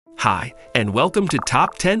Hi, and welcome to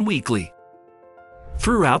Top 10 Weekly.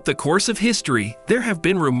 Throughout the course of history, there have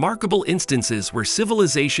been remarkable instances where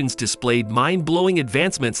civilizations displayed mind-blowing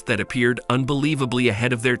advancements that appeared unbelievably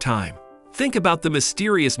ahead of their time. Think about the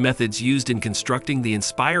mysterious methods used in constructing the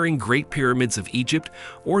inspiring Great Pyramids of Egypt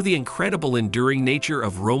or the incredible enduring nature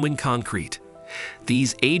of Roman concrete.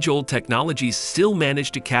 These age-old technologies still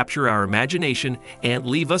manage to capture our imagination and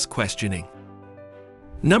leave us questioning.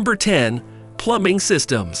 Number 10. Plumbing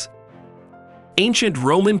systems. Ancient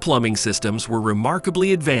Roman plumbing systems were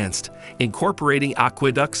remarkably advanced, incorporating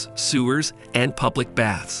aqueducts, sewers, and public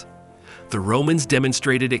baths. The Romans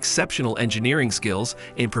demonstrated exceptional engineering skills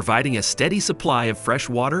in providing a steady supply of fresh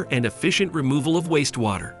water and efficient removal of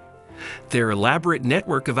wastewater. Their elaborate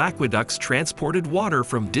network of aqueducts transported water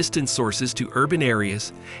from distant sources to urban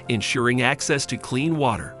areas, ensuring access to clean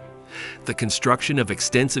water. The construction of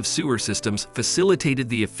extensive sewer systems facilitated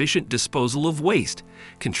the efficient disposal of waste,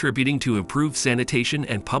 contributing to improved sanitation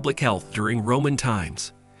and public health during Roman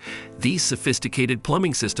times. These sophisticated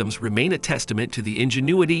plumbing systems remain a testament to the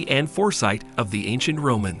ingenuity and foresight of the ancient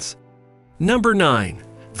Romans. Number 9.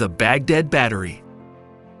 The Baghdad Battery.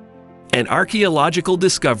 An archaeological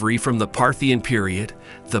discovery from the Parthian period,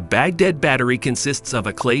 the Baghdad Battery consists of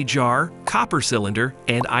a clay jar, copper cylinder,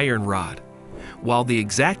 and iron rod. While the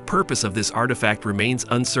exact purpose of this artifact remains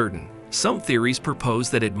uncertain, some theories propose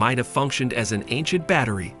that it might have functioned as an ancient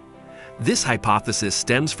battery. This hypothesis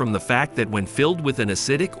stems from the fact that when filled with an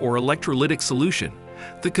acidic or electrolytic solution,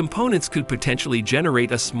 the components could potentially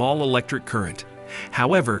generate a small electric current.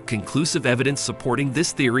 However, conclusive evidence supporting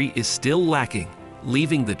this theory is still lacking,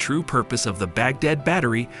 leaving the true purpose of the Baghdad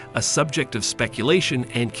Battery a subject of speculation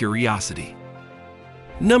and curiosity.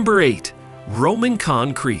 Number 8. Roman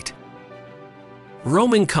concrete.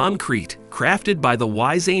 Roman concrete, crafted by the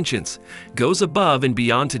wise ancients, goes above and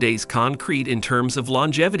beyond today's concrete in terms of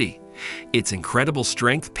longevity. Its incredible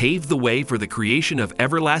strength paved the way for the creation of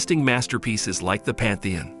everlasting masterpieces like the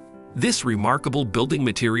Pantheon. This remarkable building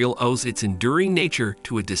material owes its enduring nature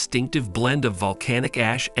to a distinctive blend of volcanic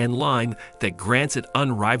ash and lime that grants it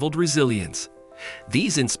unrivaled resilience.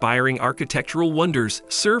 These inspiring architectural wonders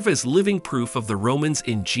serve as living proof of the Romans'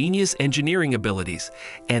 ingenious engineering abilities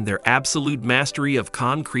and their absolute mastery of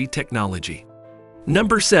concrete technology.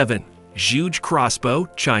 Number 7. Zhuge Crossbow,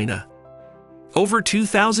 China. Over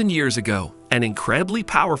 2,000 years ago, an incredibly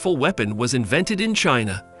powerful weapon was invented in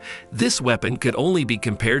China. This weapon could only be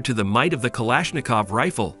compared to the might of the Kalashnikov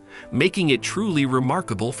rifle, making it truly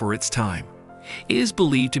remarkable for its time. It is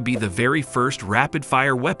believed to be the very first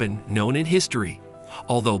rapid-fire weapon known in history.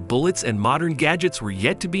 Although bullets and modern gadgets were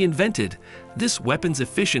yet to be invented, this weapon's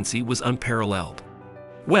efficiency was unparalleled.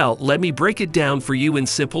 Well, let me break it down for you in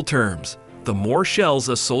simple terms. The more shells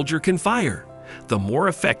a soldier can fire, the more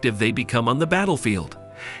effective they become on the battlefield.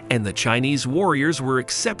 And the Chinese warriors were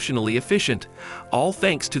exceptionally efficient, all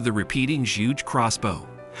thanks to the repeating Zhuge crossbow.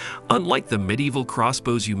 Unlike the medieval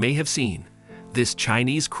crossbows you may have seen, this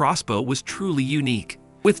Chinese crossbow was truly unique.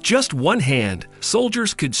 With just one hand,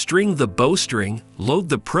 soldiers could string the bowstring, load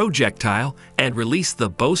the projectile, and release the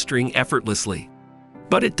bowstring effortlessly.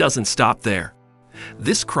 But it doesn't stop there.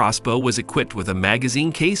 This crossbow was equipped with a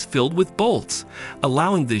magazine case filled with bolts,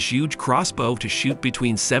 allowing the Zhuge crossbow to shoot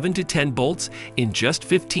between 7 to 10 bolts in just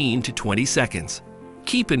 15 to 20 seconds.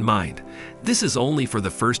 Keep in mind, this is only for the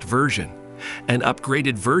first version. An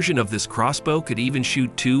upgraded version of this crossbow could even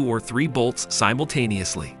shoot 2 or 3 bolts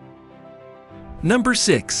simultaneously. Number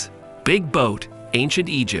 6. Big Boat, Ancient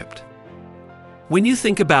Egypt. When you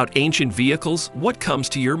think about ancient vehicles, what comes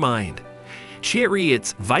to your mind?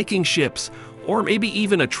 Chariots, Viking ships, or maybe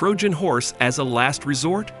even a Trojan horse as a last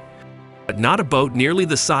resort? But not a boat nearly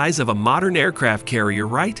the size of a modern aircraft carrier,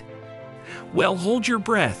 right? Well, hold your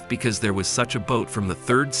breath, because there was such a boat from the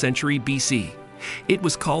 3rd century BC. It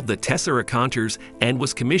was called the Tesseraconters and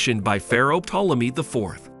was commissioned by Pharaoh Ptolemy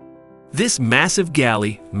IV. This massive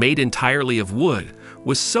galley, made entirely of wood,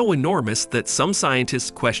 was so enormous that some scientists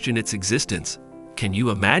question its existence. Can you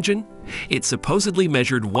imagine? It supposedly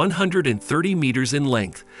measured 130 meters in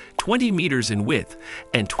length, 20 meters in width,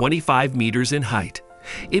 and 25 meters in height.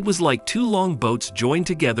 It was like 2 long boats joined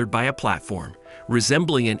together by a platform,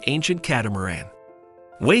 resembling an ancient catamaran.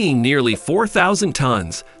 Weighing nearly 4,000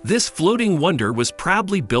 tons, this floating wonder was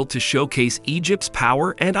proudly built to showcase Egypt's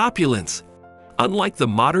power and opulence. Unlike the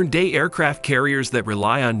modern-day aircraft carriers that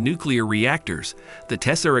rely on nuclear reactors, the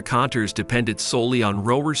Tesseraconters depended solely on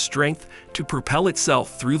rowers' strength to propel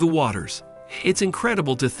itself through the waters. It's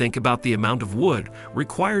incredible to think about the amount of wood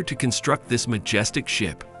required to construct this majestic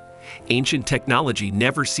ship. Ancient technology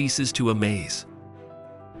never ceases to amaze.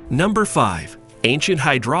 Number 5. Ancient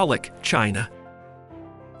hydraulic, China.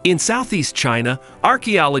 In southeast China,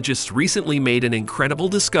 archaeologists recently made an incredible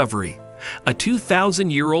discovery, a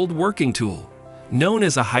 2,000-year-old working tool. Known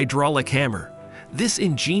as a hydraulic hammer, this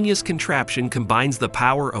ingenious contraption combines the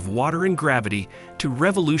power of water and gravity to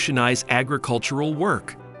revolutionize agricultural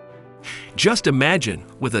work. Just imagine,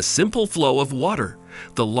 with a simple flow of water,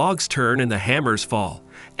 the logs turn and the hammers fall,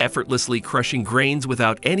 effortlessly crushing grains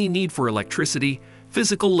without any need for electricity,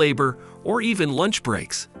 physical labor, or even lunch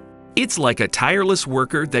breaks. It's like a tireless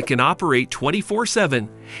worker that can operate 24/7,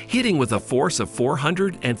 hitting with a force of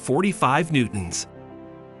 445 newtons.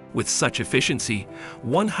 With such efficiency,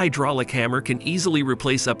 one hydraulic hammer can easily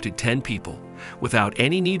replace up to 10 people, without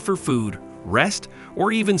any need for food, rest,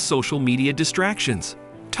 or even social media distractions.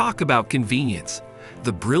 Talk about convenience.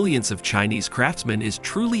 The brilliance of Chinese craftsmen is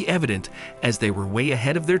truly evident, as they were way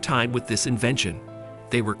ahead of their time with this invention.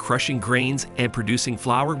 They were crushing grains and producing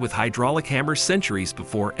flour with hydraulic hammers centuries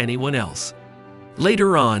before anyone else.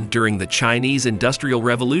 Later on, during the Chinese Industrial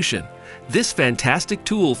Revolution, this fantastic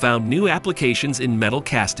tool found new applications in metal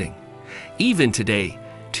casting. Even today,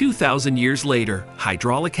 2,000 years later,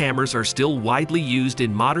 hydraulic hammers are still widely used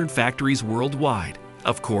in modern factories worldwide.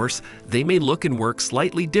 Of course, they may look and work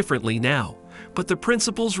slightly differently now, but the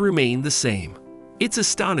principles remain the same. It's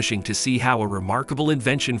astonishing to see how a remarkable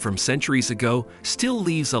invention from centuries ago still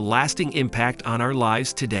leaves a lasting impact on our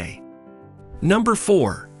lives today. Number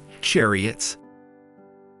 4. Chariots.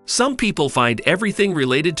 Some people find everything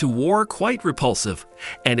related to war quite repulsive,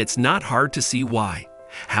 and it's not hard to see why.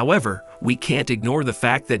 However, we can't ignore the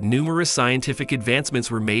fact that numerous scientific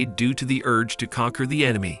advancements were made due to the urge to conquer the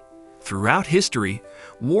enemy. Throughout history,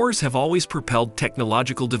 wars have always propelled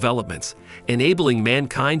technological developments, enabling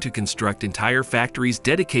mankind to construct entire factories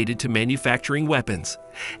dedicated to manufacturing weapons.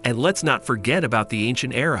 And let's not forget about the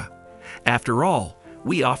ancient era. After all,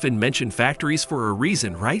 we often mention factories for a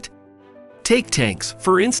reason, right? Take tanks,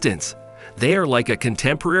 for instance. They are like a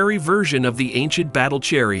contemporary version of the ancient battle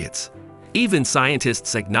chariots. Even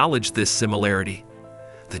scientists acknowledge this similarity.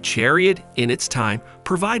 The chariot, in its time,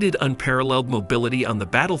 provided unparalleled mobility on the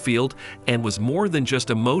battlefield and was more than just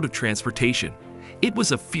a mode of transportation. It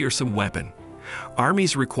was a fearsome weapon.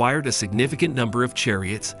 Armies required a significant number of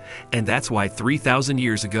chariots, and that's why 3,000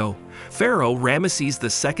 years ago, Pharaoh Ramesses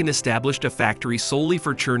II established a factory solely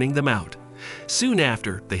for churning them out. Soon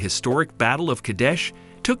after, the historic Battle of Kadesh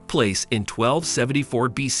took place in 1274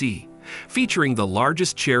 BC, featuring the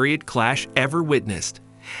largest chariot clash ever witnessed.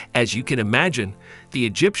 As you can imagine, the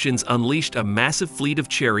Egyptians unleashed a massive fleet of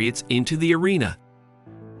chariots into the arena.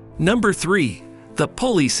 Number 3. The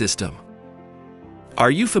Pulley System.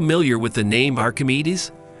 Are you familiar with the name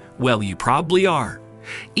Archimedes? Well, you probably are.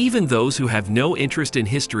 Even those who have no interest in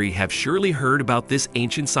history have surely heard about this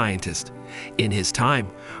ancient scientist. In his time,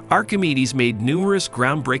 Archimedes made numerous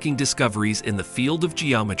groundbreaking discoveries in the field of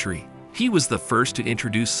geometry. He was the first to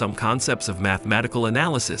introduce some concepts of mathematical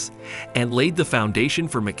analysis and laid the foundation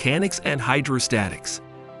for mechanics and hydrostatics.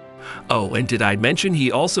 Oh, and did I mention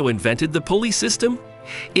he also invented the pulley system?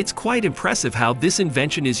 It's quite impressive how this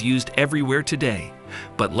invention is used everywhere today.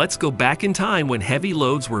 But let's go back in time when heavy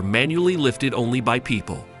loads were manually lifted only by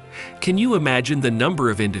people. Can you imagine the number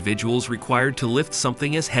of individuals required to lift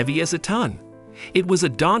something as heavy as a ton? It was a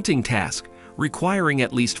daunting task, requiring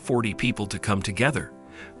at least 40 people to come together.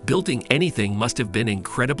 Building anything must have been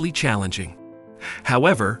incredibly challenging.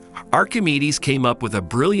 However, Archimedes came up with a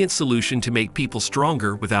brilliant solution to make people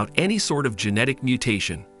stronger without any sort of genetic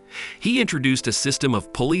mutation. He introduced a system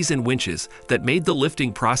of pulleys and winches that made the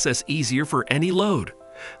lifting process easier for any load.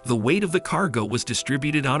 The weight of the cargo was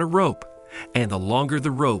distributed on a rope, and the longer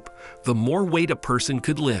the rope, the more weight a person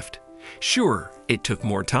could lift. Sure, it took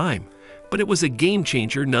more time, but it was a game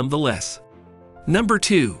changer nonetheless. Number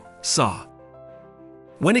 2. Saw.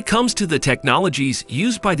 When it comes to the technologies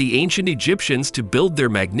used by the ancient Egyptians to build their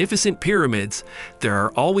magnificent pyramids, there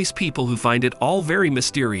are always people who find it all very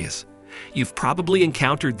mysterious. You've probably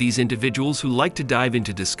encountered these individuals who like to dive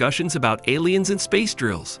into discussions about aliens and space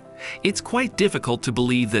drills. It's quite difficult to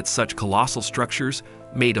believe that such colossal structures,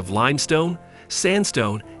 made of limestone,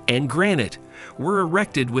 sandstone, and granite, were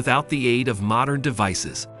erected without the aid of modern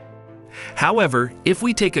devices. However, if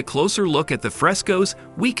we take a closer look at the frescoes,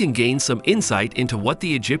 we can gain some insight into what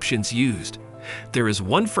the Egyptians used. There is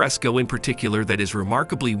one fresco in particular that is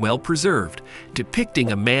remarkably well preserved,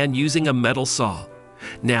 depicting a man using a metal saw.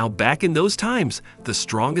 Now, back in those times, the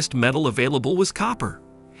strongest metal available was copper.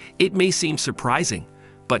 It may seem surprising,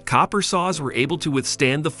 but copper saws were able to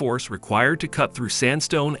withstand the force required to cut through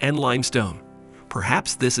sandstone and limestone.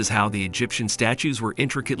 Perhaps this is how the Egyptian statues were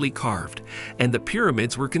intricately carved and the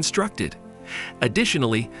pyramids were constructed.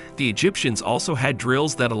 Additionally, the Egyptians also had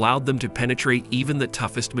drills that allowed them to penetrate even the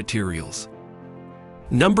toughest materials.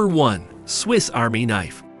 Number 1. Swiss Army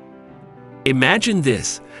Knife. Imagine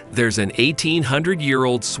this, there's an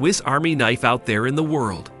 1800-year-old Swiss Army knife out there in the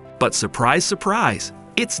world. But surprise, surprise,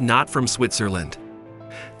 it's not from Switzerland.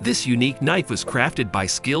 This unique knife was crafted by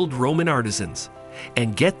skilled Roman artisans.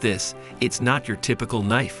 And get this, it's not your typical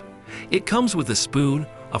knife. It comes with a spoon,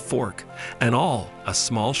 a fork, and a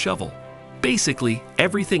small shovel. Basically,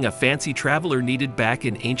 everything a fancy traveler needed back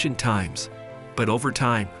in ancient times. But over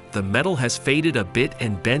time, the metal has faded a bit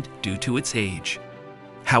and bent due to its age.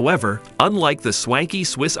 However, unlike the swanky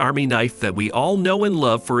Swiss Army knife that we all know and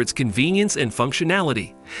love for its convenience and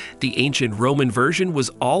functionality, the ancient Roman version was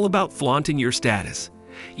all about flaunting your status.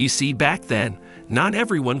 You see, back then, not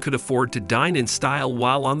everyone could afford to dine in style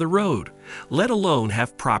while on the road, let alone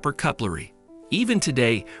have proper cutlery. Even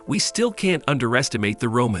today, we still can't underestimate the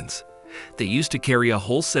Romans. They used to carry a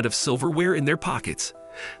whole set of silverware in their pockets.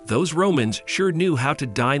 Those Romans sure knew how to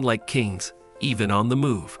dine like kings, even on the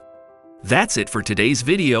move. That's it for today's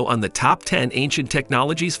video on the top 10 ancient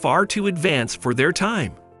technologies far too advanced for their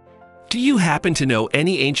time. Do you happen to know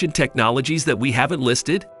any ancient technologies that we haven't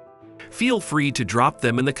listed? Feel free to drop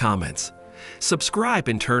them in the comments. Subscribe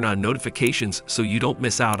and turn on notifications so you don't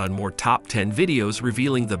miss out on more top 10 videos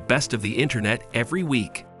revealing the best of the internet every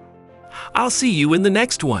week. I'll see you in the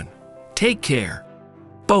next one. Take care.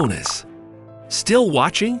 Bonus. Still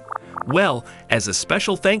watching? Well, as a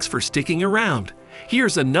special thanks for sticking around,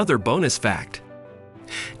 here's another bonus fact.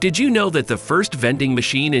 Did you know that the first vending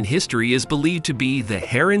machine in history is believed to be the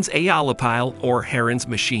Heron's Eolipile or Heron's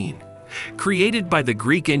machine? Created by the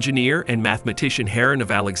Greek engineer and mathematician Heron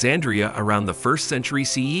of Alexandria around the 1st century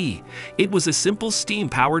CE, it was a simple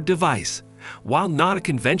steam-powered device. While not a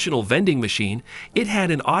conventional vending machine, it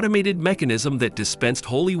had an automated mechanism that dispensed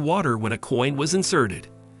holy water when a coin was inserted.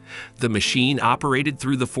 The machine operated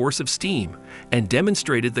through the force of steam and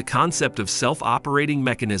demonstrated the concept of self-operating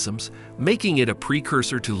mechanisms, making it a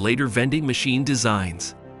precursor to later vending machine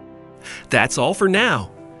designs. That's all for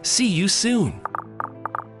now. See you soon.